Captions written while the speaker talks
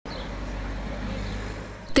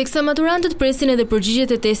Teksa maturantët presin edhe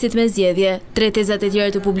përgjigjet e testit me zgjedhje, 3 tezat e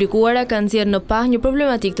tjera të publikuara kanë nxjerrë në pah një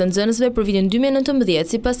problematikë të nxënësve për vitin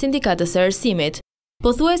 2019 sipas sindikatës së arsimit.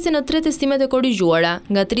 Pothuajse në 3 testimet e korrigjuara,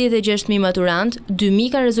 nga 36.000 maturant, 2.000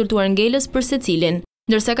 kanë rezultuar ngelës për secilin,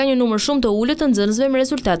 ndërsa ka një numër shumë të ulët të nxënësve me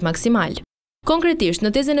rezultat maksimal. Konkretisht,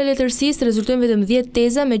 në tezën e letërsisë rezultojnë vetëm 10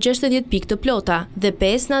 teza me 60 pikë të plota dhe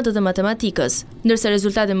 5 në atë të matematikës, ndërsa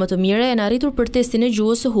rezultate më të mira janë arritur për testin e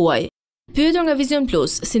gjuhës së huaj. Pyetur nga Vizion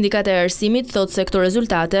Plus, sindikata e arsimit thotë se këto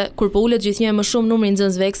rezultate, kur po ulet gjithnjë më shumë numri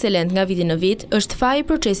nxënësve ekselent nga viti në vit, është faji i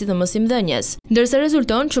procesit të mësimdhënies, ndërsa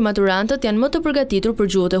rezulton që maturantët janë më të përgatitur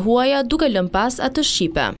për gjuhët e huaja duke lënë pas atë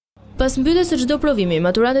shqipe. Pas mbytjes së çdo provimi,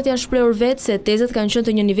 maturantët janë shprehur vetë se tezat kanë qenë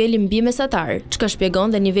të një niveli mbi mesatar, çka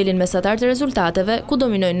shpjegon dhe nivelin mesatar të rezultateve, ku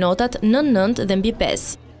dominojnë notat 9 dhe mbi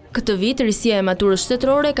 5. Këtë vit, risia e maturës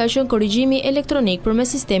shtetërore ka qenë korrigjimi elektronik përmes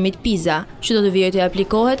sistemit PISA, që do të vijë të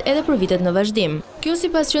aplikohet edhe për vitet në vazhdim. Kjo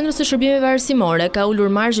sipas qendrës së shërbimeve arsimore ka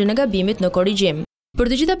ulur marzhin e gabimit në korrigjim.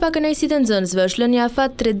 Për të gjitha pakënaqësitë e nxënësve është lënë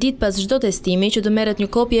afat 3 ditë pas çdo testimi që të merret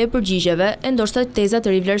një kopje e përgjigjeve e ndoshta teza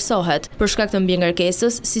të rivlerësohet. Për shkak të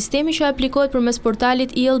mbingarkesës, sistemi që aplikohet përmes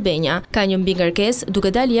portalit e-albania ka një mbingarkesë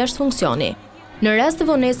duke dalë jashtë funksioni. Në rast të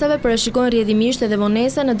vonesave parashikohen rrjedhimisht edhe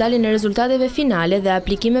vonesa në daljen e rezultateve finale dhe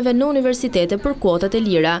aplikimeve në universitete për kuotat e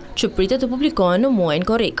lira, që pritet të publikohen në muajin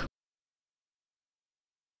korrik.